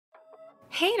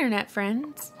Hey internet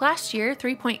friends! Last year,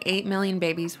 3.8 million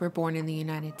babies were born in the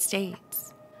United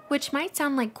States. Which might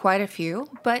sound like quite a few,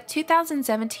 but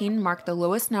 2017 marked the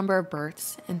lowest number of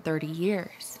births in 30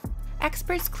 years.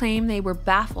 Experts claim they were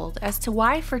baffled as to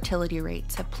why fertility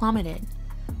rates have plummeted.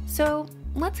 So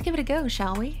let's give it a go,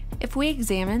 shall we? If we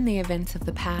examine the events of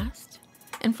the past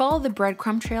and follow the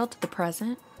breadcrumb trail to the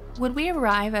present, would we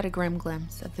arrive at a grim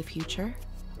glimpse of the future?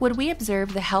 Would we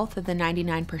observe the health of the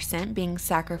 99% being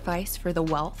sacrificed for the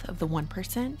wealth of the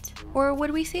 1%? Or would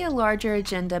we see a larger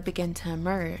agenda begin to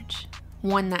emerge,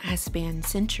 one that has spanned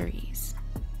centuries?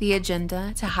 The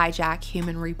agenda to hijack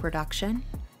human reproduction?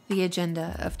 The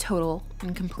agenda of total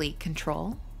and complete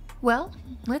control? Well,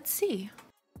 let's see.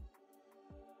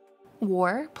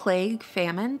 War, plague,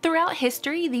 famine. Throughout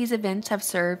history, these events have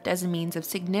served as a means of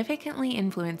significantly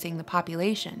influencing the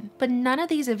population, but none of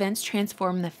these events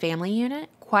transformed the family unit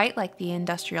quite like the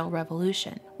Industrial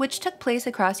Revolution, which took place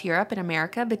across Europe and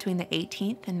America between the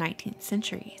 18th and 19th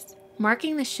centuries,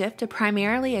 marking the shift of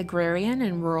primarily agrarian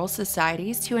and rural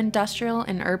societies to industrial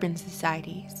and urban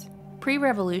societies.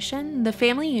 Pre-revolution, the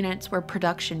family units were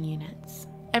production units.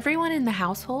 Everyone in the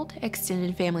household,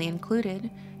 extended family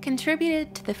included,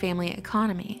 contributed to the family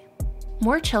economy.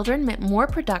 More children meant more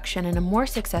production and a more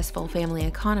successful family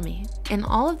economy, and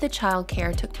all of the child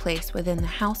care took place within the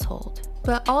household.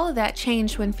 But all of that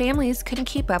changed when families couldn't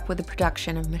keep up with the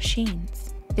production of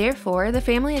machines. Therefore, the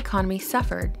family economy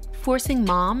suffered, forcing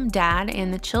mom, dad,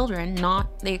 and the children,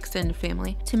 not the extended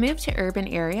family, to move to urban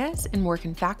areas and work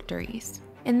in factories.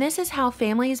 And this is how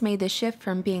families made the shift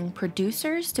from being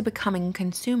producers to becoming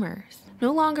consumers,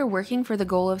 no longer working for the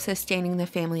goal of sustaining the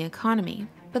family economy,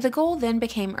 but the goal then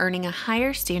became earning a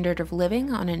higher standard of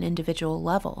living on an individual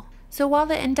level. So while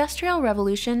the Industrial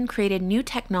Revolution created new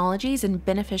technologies and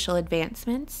beneficial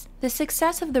advancements, the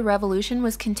success of the revolution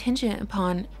was contingent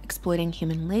upon exploiting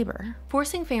human labor,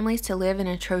 forcing families to live in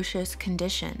atrocious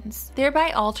conditions,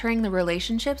 thereby altering the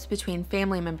relationships between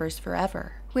family members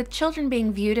forever, with children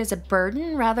being viewed as a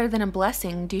burden rather than a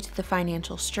blessing due to the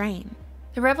financial strain.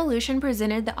 The revolution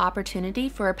presented the opportunity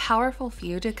for a powerful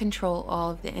few to control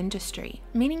all of the industry,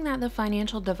 meaning that the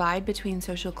financial divide between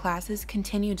social classes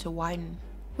continued to widen,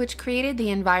 which created the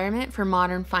environment for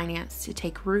modern finance to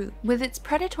take root, with its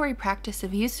predatory practice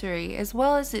of usury as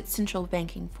well as its central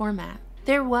banking format.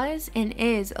 There was and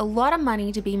is a lot of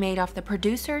money to be made off the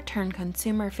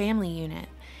producer-turned-consumer family unit,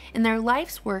 and their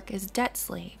life's work as debt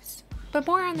slaves. But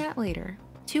more on that later.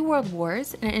 2 world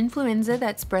wars, an influenza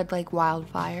that spread like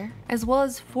wildfire, as well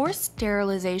as forced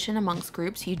sterilization amongst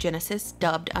groups eugenicists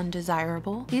dubbed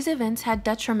undesirable, these events had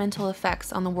detrimental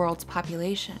effects on the world's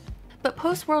population. But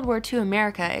post-World War II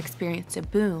America experienced a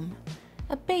boom.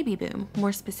 A baby boom,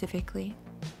 more specifically.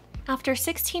 After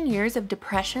 16 years of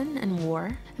depression and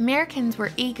war, Americans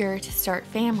were eager to start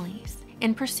families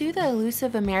and pursue the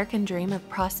elusive American dream of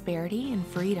prosperity and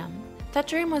freedom. That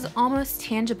dream was almost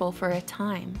tangible for a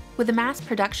time, with the mass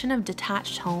production of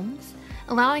detached homes,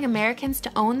 allowing Americans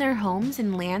to own their homes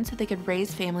and land so they could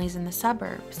raise families in the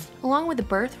suburbs. Along with the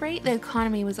birth rate, the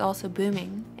economy was also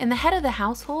booming, and the head of the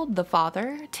household, the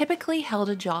father, typically held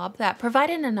a job that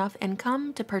provided enough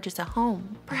income to purchase a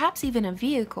home, perhaps even a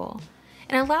vehicle,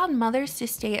 and allowed mothers to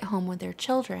stay at home with their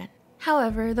children.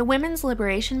 However, the women's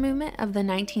liberation movement of the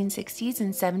 1960s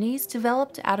and 70s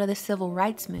developed out of the civil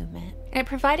rights movement, and it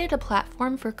provided a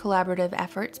platform for collaborative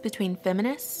efforts between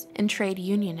feminists and trade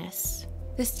unionists.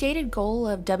 The stated goal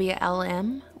of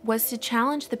WLM was to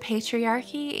challenge the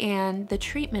patriarchy and the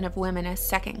treatment of women as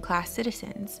second-class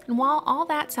citizens. And while all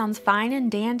that sounds fine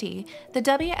and dandy, the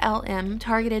WLM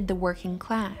targeted the working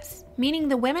class, meaning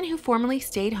the women who formerly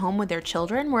stayed home with their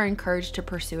children were encouraged to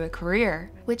pursue a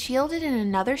career, which yielded in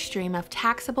another stream of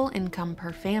taxable income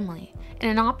per family,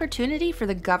 and an opportunity for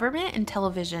the government and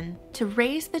television to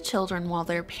raise the children while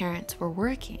their parents were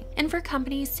working, and for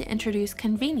companies to introduce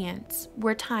convenience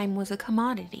where time was a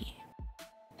commodity.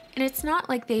 And it's not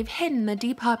like they've hidden the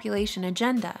depopulation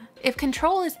agenda. If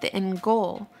control is the end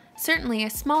goal, certainly a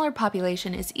smaller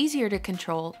population is easier to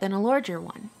control than a larger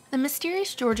one. The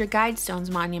mysterious Georgia Guidestones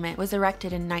monument was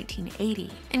erected in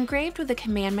 1980, engraved with a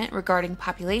commandment regarding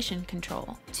population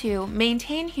control, to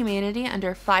maintain humanity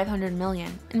under 500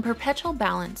 million in perpetual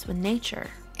balance with nature.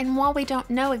 And while we don't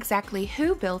know exactly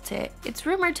who built it, it's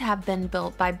rumored to have been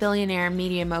built by billionaire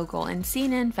media mogul and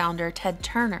CNN founder Ted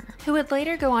Turner, who would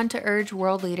later go on to urge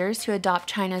world leaders to adopt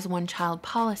China's one-child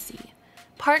policy,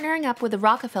 partnering up with the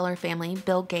Rockefeller family,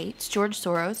 Bill Gates, George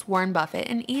Soros, Warren Buffett,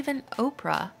 and even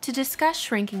Oprah to discuss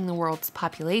shrinking the world's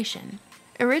population.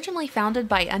 Originally founded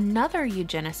by another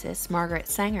eugenicist, Margaret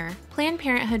Sanger, Planned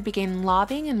Parenthood began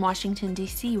lobbying in Washington,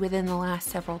 D.C. within the last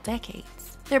several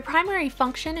decades. Their primary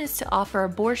function is to offer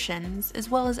abortions as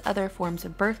well as other forms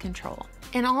of birth control.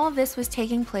 And all of this was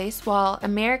taking place while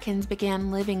Americans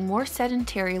began living more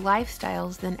sedentary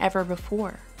lifestyles than ever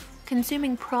before,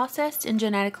 consuming processed and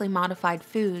genetically modified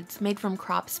foods made from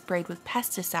crops sprayed with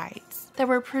pesticides that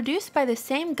were produced by the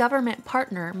same government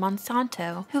partner,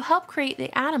 Monsanto, who helped create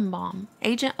the atom bomb,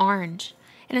 Agent Orange,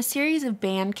 and a series of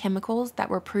banned chemicals that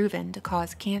were proven to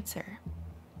cause cancer.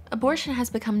 Abortion has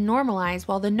become normalized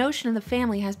while the notion of the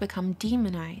family has become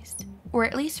demonized, or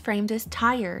at least framed as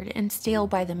tired and stale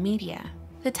by the media.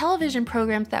 The television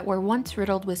programs that were once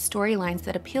riddled with storylines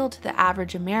that appealed to the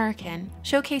average American,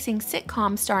 showcasing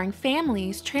sitcoms starring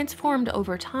families, transformed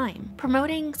over time,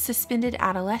 promoting suspended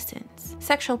adolescence,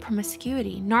 sexual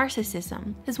promiscuity,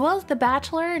 narcissism, as well as the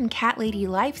bachelor and cat lady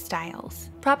lifestyles.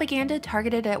 Propaganda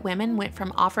targeted at women went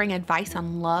from offering advice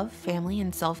on love, family,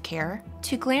 and self-care,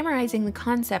 to glamorizing the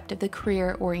concept of the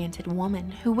career-oriented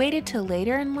woman who waited till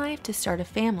later in life to start a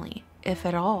family, if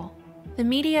at all. The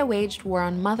media waged war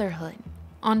on motherhood,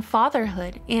 on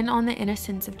fatherhood, and on the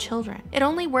innocence of children. It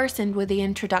only worsened with the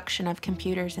introduction of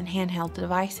computers and handheld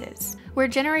devices, where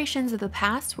generations of the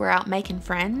past were out making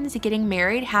friends, getting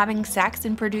married, having sex,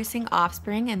 and producing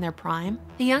offspring in their prime.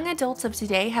 The young adults of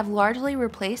today have largely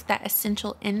replaced that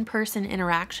essential in-person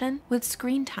interaction with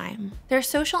screen time. Their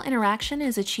social interaction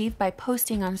is achieved by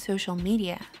posting on social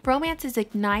media. Romance is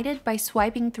ignited by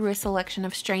swiping through a selection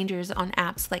of strangers on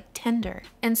apps like Tinder,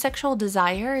 and sexual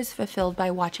desire is fulfilled by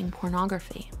watching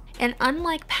pornography. And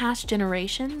unlike past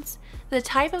generations, the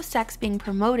type of sex being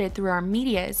promoted through our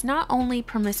media is not only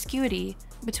promiscuity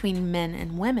between men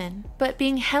and women, but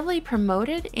being heavily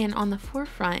promoted and on the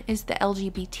forefront is the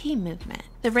LGBT movement.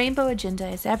 The rainbow agenda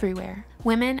is everywhere.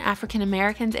 Women, African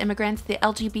Americans, immigrants, the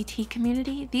LGBT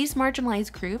community, these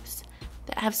marginalized groups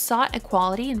that have sought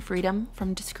equality and freedom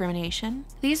from discrimination.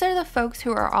 These are the folks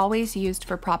who are always used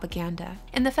for propaganda.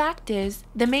 And the fact is,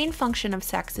 the main function of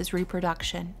sex is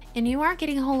reproduction. And you aren't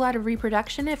getting a whole lot of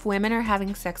reproduction if women are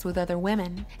having sex with other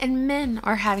women, and men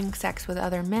are having sex with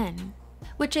other men.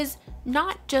 Which is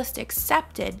not just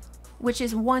accepted, which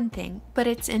is one thing, but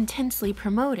it's intensely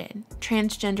promoted.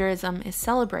 Transgenderism is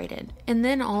celebrated, and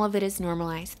then all of it is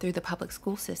normalized through the public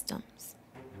school systems.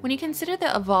 When you consider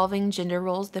the evolving gender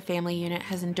roles the family unit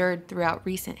has endured throughout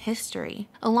recent history,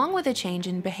 along with a change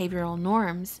in behavioral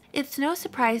norms, it's no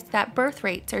surprise that birth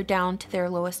rates are down to their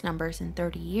lowest numbers in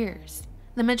 30 years.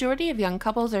 The majority of young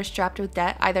couples are strapped with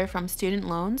debt either from student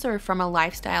loans or from a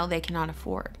lifestyle they cannot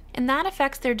afford, and that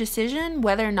affects their decision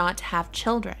whether or not to have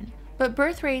children. But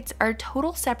birth rates are a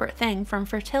total separate thing from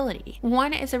fertility.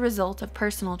 One is a result of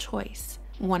personal choice,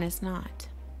 one is not.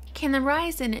 Can the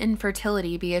rise in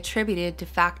infertility be attributed to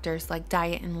factors like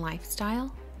diet and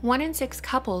lifestyle? 1 in 6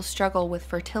 couples struggle with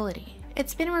fertility.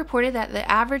 It's been reported that the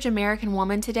average American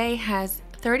woman today has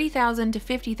 30,000 to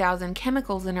 50,000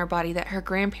 chemicals in her body that her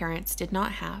grandparents did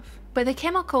not have. But the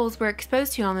chemicals we're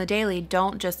exposed to on the daily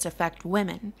don't just affect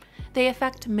women, they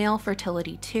affect male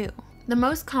fertility too. The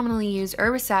most commonly used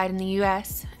herbicide in the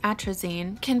US,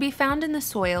 atrazine, can be found in the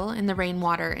soil, in the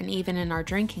rainwater, and even in our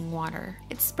drinking water.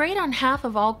 It's sprayed on half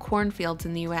of all cornfields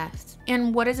in the US.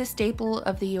 And what is a staple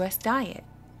of the US diet?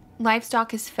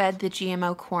 Livestock is fed the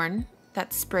GMO corn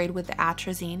that's sprayed with the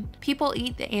atrazine. People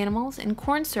eat the animals, and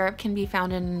corn syrup can be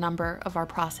found in a number of our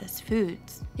processed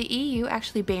foods. The EU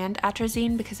actually banned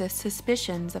atrazine because of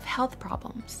suspicions of health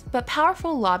problems, but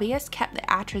powerful lobbyists kept the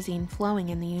atrazine flowing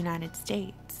in the United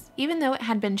States, even though it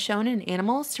had been shown in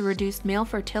animals to reduce male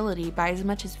fertility by as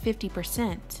much as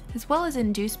 50%, as well as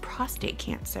induce prostate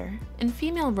cancer. And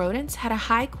female rodents had a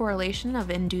high correlation of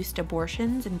induced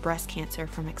abortions and breast cancer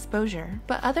from exposure.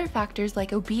 But other factors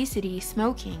like obesity,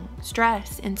 smoking,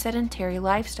 stress, and sedentary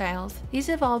lifestyles, these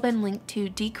have all been linked to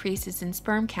decreases in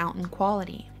sperm count and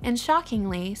quality. And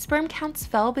shockingly, sperm counts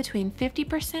fell between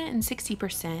 50% and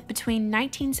 60% between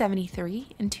 1973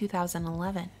 and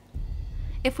 2011.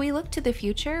 If we look to the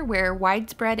future where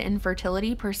widespread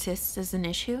infertility persists as an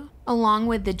issue, along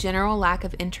with the general lack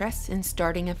of interest in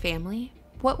starting a family,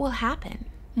 what will happen?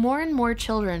 More and more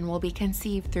children will be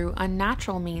conceived through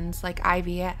unnatural means like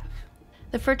IVF.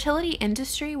 The fertility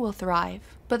industry will thrive,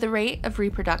 but the rate of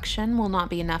reproduction will not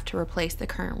be enough to replace the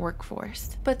current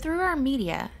workforce. But through our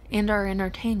media and our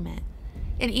entertainment,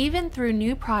 and even through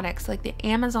new products like the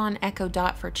Amazon Echo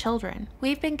Dot for children,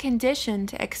 we've been conditioned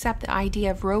to accept the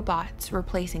idea of robots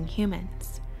replacing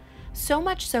humans. So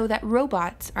much so that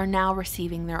robots are now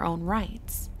receiving their own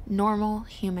rights, normal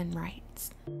human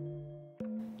rights.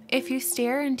 If you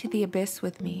stare into the abyss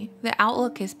with me, the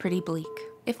outlook is pretty bleak.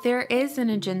 If there is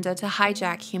an agenda to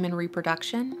hijack human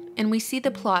reproduction, and we see the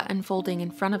plot unfolding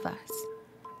in front of us,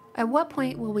 at what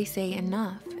point will we say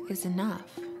enough is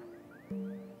enough?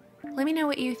 Let me know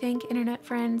what you think, internet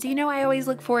friends. You know I always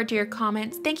look forward to your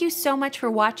comments. Thank you so much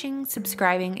for watching,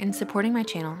 subscribing, and supporting my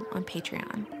channel on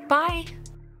Patreon. Bye!